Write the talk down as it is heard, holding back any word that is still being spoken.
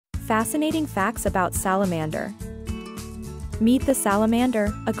Fascinating facts about salamander. Meet the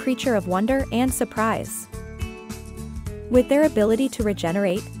salamander, a creature of wonder and surprise. With their ability to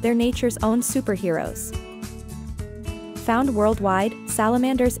regenerate, they're nature's own superheroes. Found worldwide,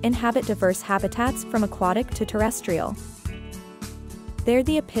 salamanders inhabit diverse habitats from aquatic to terrestrial. They're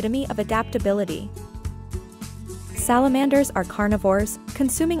the epitome of adaptability. Salamanders are carnivores,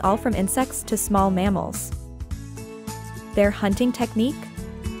 consuming all from insects to small mammals. Their hunting technique?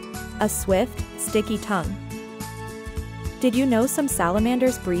 A swift, sticky tongue. Did you know some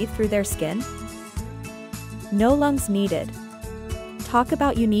salamanders breathe through their skin? No lungs needed. Talk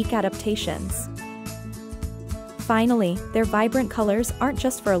about unique adaptations. Finally, their vibrant colors aren't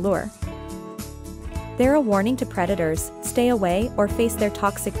just for allure. They're a warning to predators: stay away or face their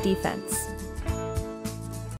toxic defense.